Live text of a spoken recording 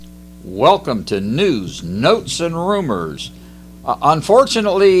Welcome to News, Notes, and Rumors.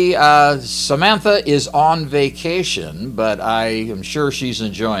 Unfortunately, Samantha is on vacation, but I am sure she's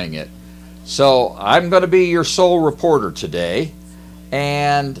enjoying it. So I'm going to be your sole reporter today,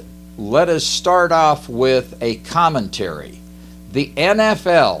 and let us start off with a commentary. The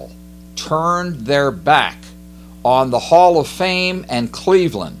NFL turned their back on the Hall of Fame and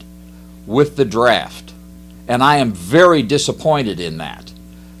Cleveland with the draft, and I am very disappointed in that.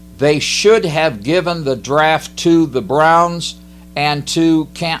 They should have given the draft to the Browns and to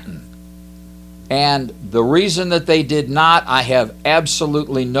Canton. And the reason that they did not, I have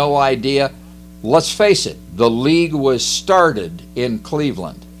absolutely no idea. Let's face it, the league was started in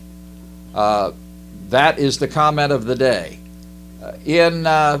Cleveland. That is the comment of the day. In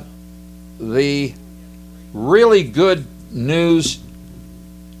the really good news,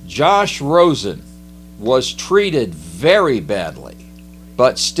 Josh Rosen was treated very badly,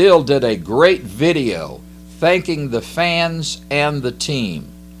 but still did a great video thanking the fans and the team.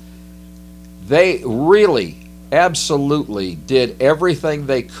 They really, absolutely did everything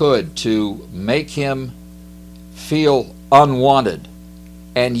they could to make him feel unwanted,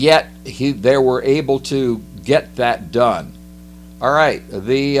 and yet they were able to get that done. All right,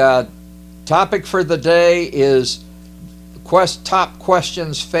 the topic for the day is top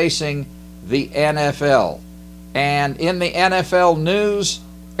questions facing the NFL. And in the NFL news,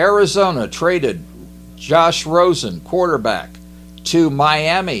 Arizona traded Josh Rosen, quarterback, to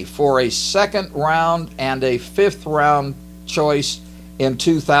Miami for a second round and a fifth round choice in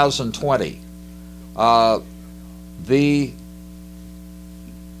 2020. The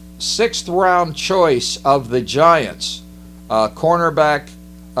sixth round choice of the Giants, cornerback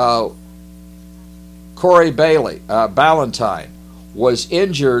Corey Ballentine, was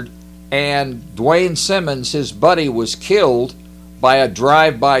injured, and Dwayne Simmons, his buddy, was killed by a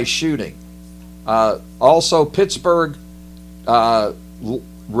drive-by shooting. Also, Pittsburgh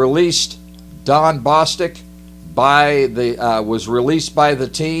released Don Bostic was released by the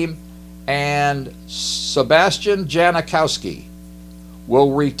team, and Sebastian Janikowski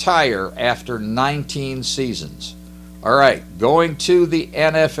will retire after 19 seasons. All right, going to the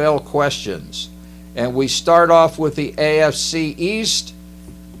NFL questions, and we start off with the AFC East.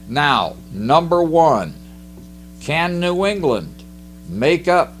 Now, number one, can New England make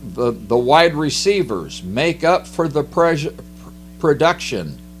up the wide receivers, make up for the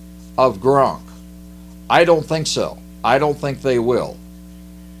production of Gronk? I don't think so. I don't think they will.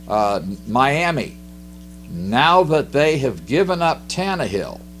 Miami, now that they have given up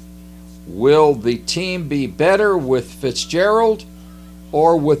Tannehill, will the team be better with Fitzgerald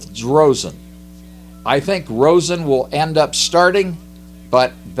or with Rosen? I think Rosen will end up starting,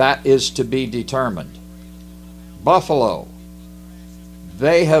 but that is to be determined. Buffalo,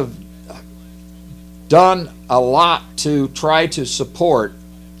 they have done a lot to try to support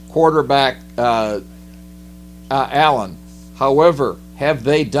quarterback Allen. However, have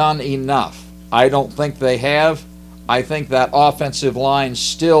they done enough? I don't think they have. I think that offensive line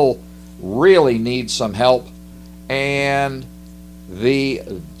still really needs some help. And the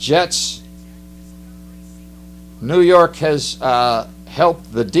Jets, New York has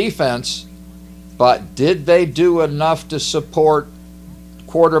helped the defense, but did they do enough to support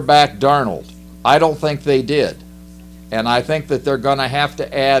quarterback Darnold? I don't think they did. And I think that they're going to have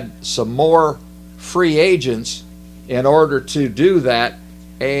to add some more free agents in order to do that.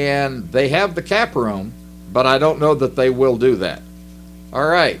 And they have the cap room, but I don't know that they will do that. All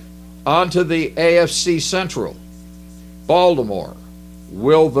right, on to the AFC Central. Baltimore,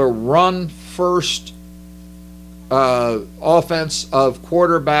 will the run-first offense of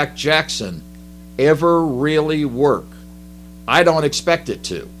quarterback Jackson ever really work? I don't expect it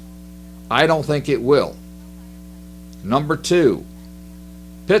to. I don't think it will. Number two,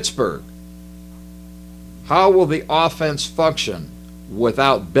 Pittsburgh. How will the offense function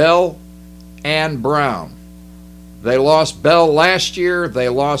without Bell and Brown? They lost Bell last year, they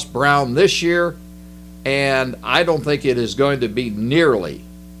lost Brown this year, and I don't think it is going to be nearly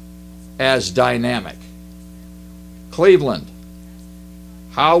as dynamic. Cleveland,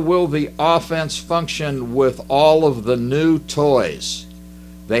 how will the offense function with all of the new toys?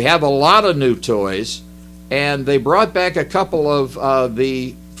 They have a lot of new toys, and they brought back a couple of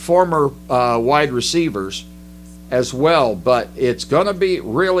the former wide receivers as well, but it's going to be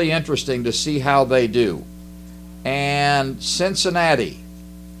really interesting to see how they do. And Cincinnati,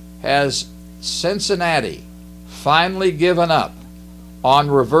 has Cincinnati finally given up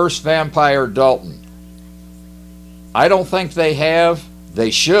on reverse vampire Dalton? I don't think they have. They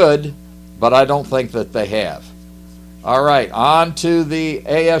should, but I don't think that they have. All right, on to the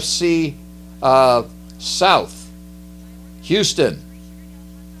AFC South. Houston.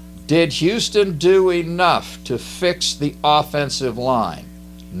 Did Houston do enough to fix the offensive line?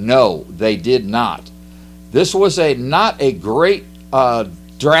 No, they did not. This was not a great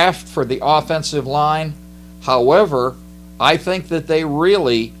draft for the offensive line. However, I think that they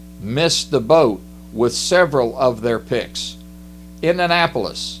really missed the boat with several of their picks.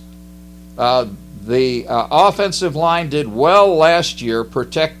 Indianapolis. The offensive line did well last year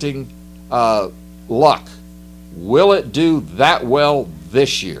protecting Luck. Will it do that well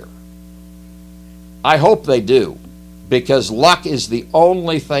this year? I hope they do, because Luck is the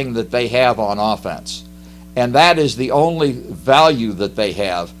only thing that they have on offense. And that is the only value that they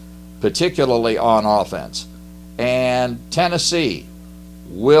have, particularly on offense. And Tennessee,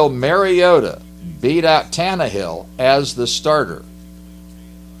 will Mariota beat out Tannehill as the starter?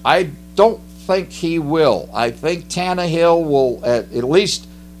 I don't think he will. I think Tannehill will at least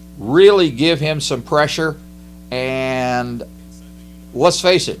really give him some pressure. And let's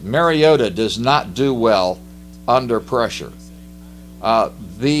face it, Mariota does not do well under pressure.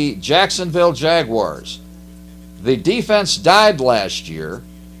 The Jacksonville Jaguars. The defense died last year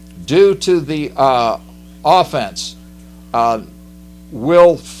due to the offense.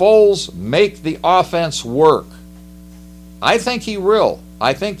 Will Foles make the offense work? I think he will.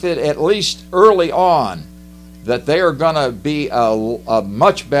 I think that at least early on that they are going to be a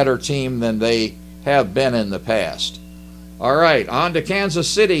much better team than they have been in the past. All right, on to Kansas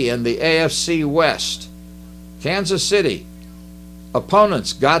City in the AFC West. Kansas City.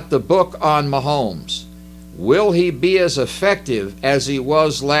 Opponents got the book on Mahomes. Will he be as effective as he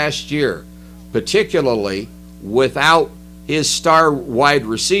was last year, particularly without his star wide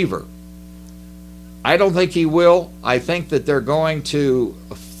receiver? I don't think he will. I think that they're going to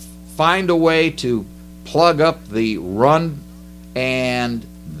find a way to plug up the run, and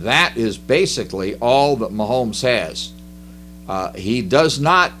that is basically all that Mahomes has. He is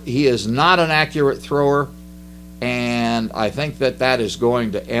not an accurate thrower, and I think that is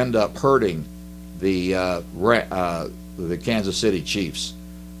going to end up hurting the Kansas City Chiefs.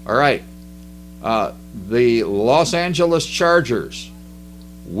 All right, the Los Angeles Chargers.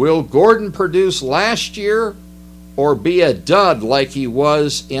 Will Gordon produce last year or be a dud like he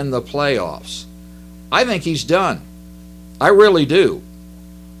was in the playoffs? I think he's done. I really do.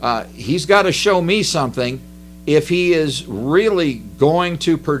 He's got to show me something if he is really going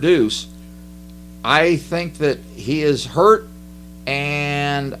to produce. I think that he is hurt,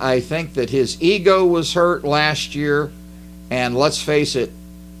 and I think that his ego was hurt last year. And let's face it,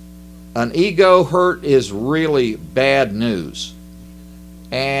 an ego hurt is really bad news.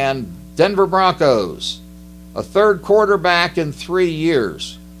 And Denver Broncos, a third quarterback in 3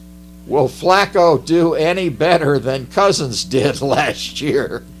 years. Will Flacco do any better than Cousins did last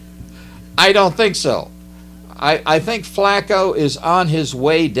year? I don't think so. I think Flacco is on his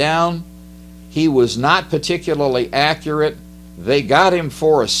way down. He was not particularly accurate. They got him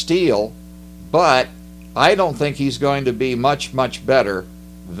for a steal, but I don't think he's going to be much, much better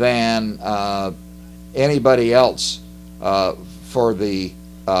than anybody else for the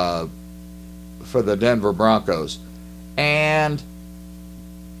Denver Broncos. And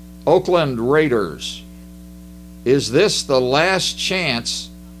Oakland Raiders. Is this the last chance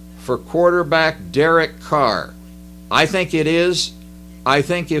for quarterback Derek Carr? I think it is. I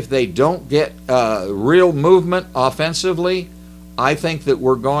think if they don't get real movement offensively, I think that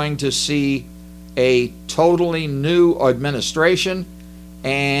we're going to see a totally new administration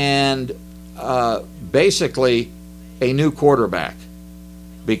and basically a new quarterback,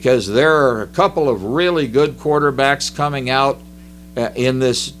 because there are a couple of really good quarterbacks coming out in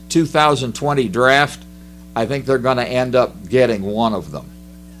this 2020 draft. I think they're going to end up getting one of them.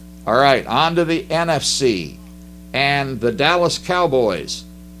 All right, on to the NFC and the Dallas Cowboys.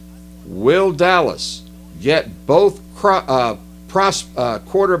 Will Dallas get both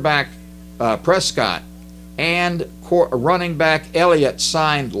quarterback Prescott and running back Elliott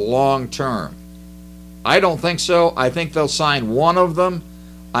signed long term? I don't think so. I think they'll sign one of them.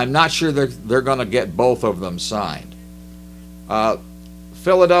 I'm not sure they're going to get both of them signed.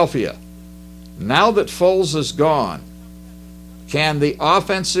 Philadelphia. Now that Foles is gone, can the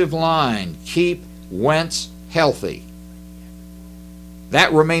offensive line keep Wentz healthy?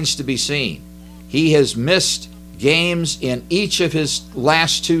 That remains to be seen. He has missed games in each of his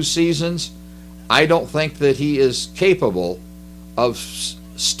last 2 seasons. I don't think that he is capable of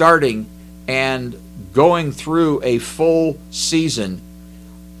starting and going through a full season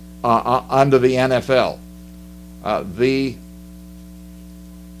under the NFL. The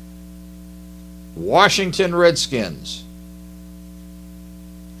Washington Redskins.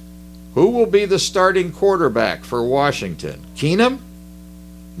 Who will be the starting quarterback for Washington? Keenum,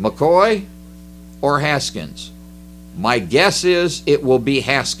 McCoy, or Haskins? My guess is it will be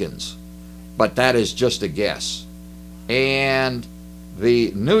Haskins, but that is just a guess. And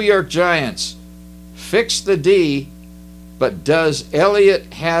the New York Giants fixed the D, but does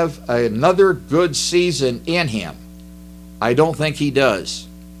Elliott have another good season in him? I don't think he does.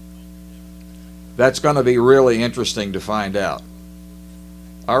 That's going to be really interesting to find out.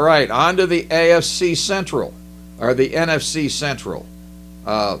 All right, on to the AFC Central, or the NFC Central.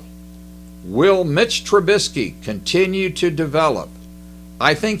 Will Mitch Trubisky continue to develop?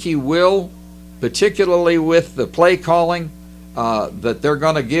 I think he will, particularly with the play calling that they're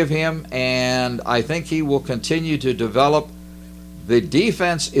going to give him, and I think he will continue to develop. The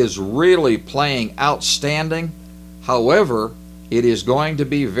defense is really playing outstanding. However, it is going to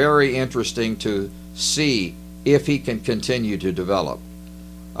be very interesting to see if he can continue to develop.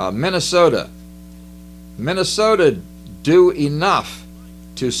 Minnesota do enough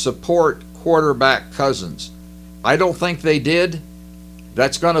to support quarterback Cousins. I don't think they did.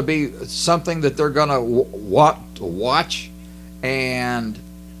 That's going to be something that they're going to want to watch. And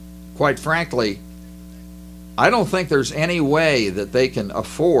quite frankly, I don't think there's any way that they can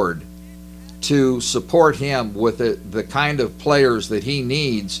afford to support him with the kind of players that he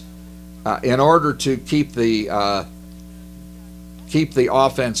needs in order to keep the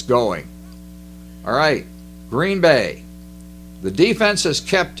offense going. All right, Green Bay. The defense has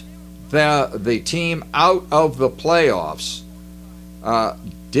kept the team out of the playoffs.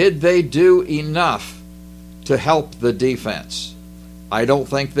 Did they do enough to help the defense? I don't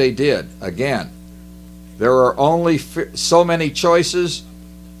think they did. Again, there are only so many choices.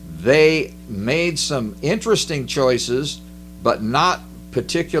 They made some interesting choices, but not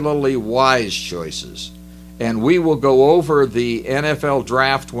particularly wise choices. And we will go over the NFL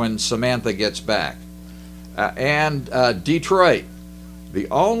draft when Samantha gets back. And Detroit, the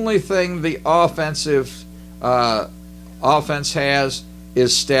only thing the offense has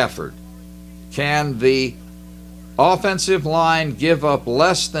is Stafford. Can the offensive line give up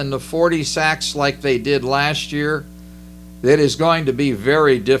less than the 40 sacks like they did last year? It is going to be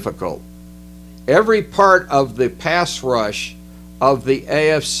very difficult. Every part of the pass rush of the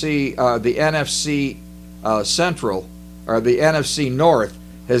NFC Central, or the NFC North,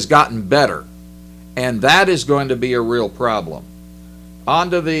 has gotten better. And that is going to be a real problem.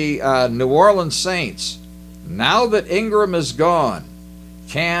 On to the New Orleans Saints. Now that Ingram is gone,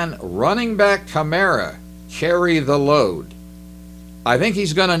 can running back Kamara carry the load? I think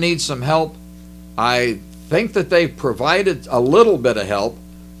he's going to need some help. I think that they've provided a little bit of help,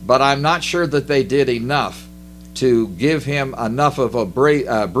 but I'm not sure that they did enough to give him enough of a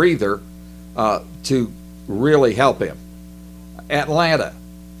breather to really help him. Atlanta.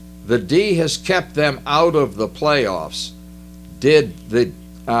 The D has kept them out of the playoffs. Did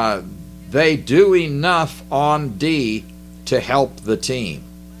they do enough on D to help the team?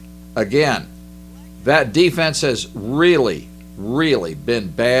 Again, that defense has really been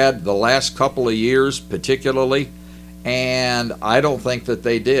bad the last couple of years, particularly, and I don't think that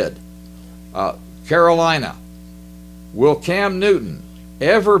they did. Carolina. Will Cam Newton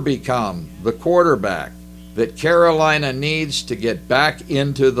ever become the quarterback that Carolina needs to get back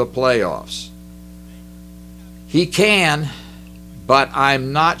into the playoffs? He can, but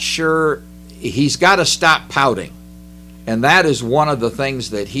I'm not sure. He's got to stop pouting. And that is one of the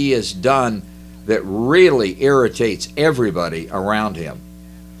things that he has done that really irritates everybody around him.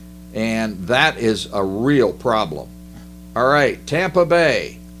 And that is a real problem. All right, Tampa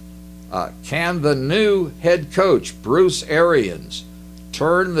Bay. Can the new head coach, Bruce Arians,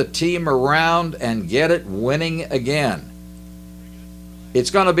 turn the team around and get it winning again? It's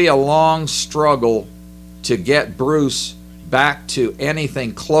going to be a long struggle to get Bruce back to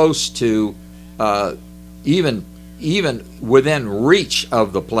anything close to even within reach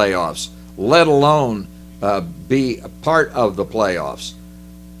of the playoffs, let alone be a part of the playoffs.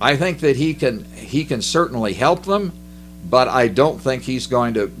 I think that he can certainly help them, but I don't think he's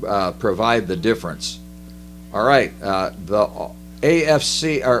going to provide the difference. All right, the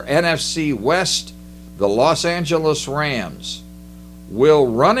AFC or NFC West, the Los Angeles Rams. Will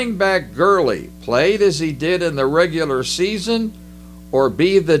running back Gurley, played as he did in the regular season, or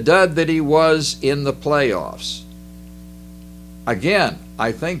be the dud that he was in the playoffs? Again,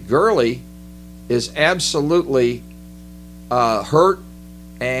 I think Gurley is absolutely hurt,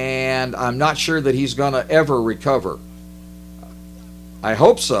 and I'm not sure that he's going to ever recover. I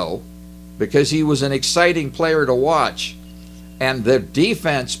hope so, because he was an exciting player to watch. and the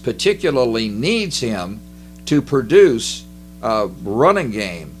defense particularly needs him to produce a running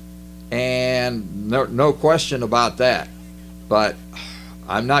game, and no question about that. But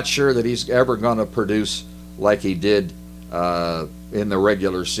I'm not sure that he's ever going to produce like he did in the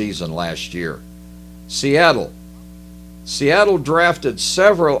regular season last year. Seattle drafted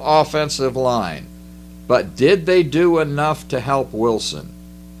several offensive line, but did they do enough to help Wilson?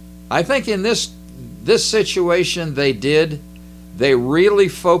 I think in this situation they did. They really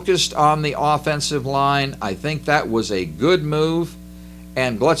focused on the offensive line. I think that was a good move.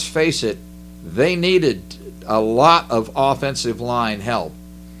 And let's face it, they needed a lot of offensive line help.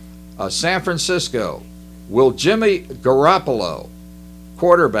 San Francisco, will Jimmy Garoppolo,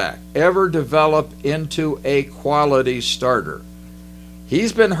 quarterback, ever develop into a quality starter?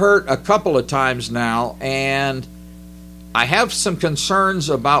 He's been hurt a couple of times now, and I have some concerns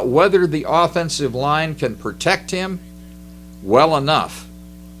about whether the offensive line can protect him well enough.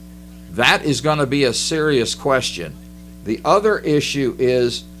 That is going to be a serious question. The other issue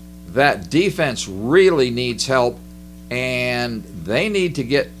is that defense really needs help, and they need to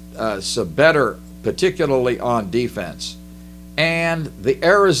get some better, particularly on defense. And the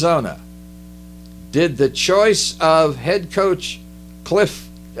Arizona, did the choice of head coach Cliff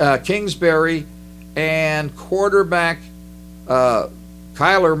Kingsbury and quarterback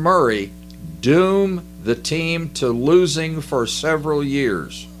Kyler Murray doom the team to losing for several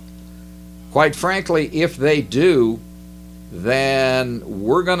years? Quite frankly, if they do, then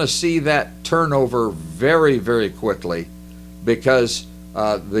we're going to see that turnover very, very quickly, because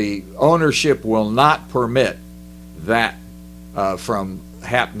the ownership will not permit that from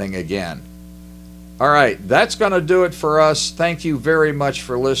happening again. All right, that's going to do it for us. Thank you very much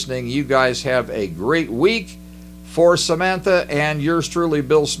for listening. You guys have a great week. For Samantha and yours truly,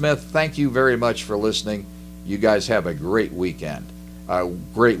 Bill Smith, thank you very much for listening. You guys have a great weekend, a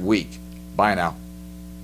great week. Bye now.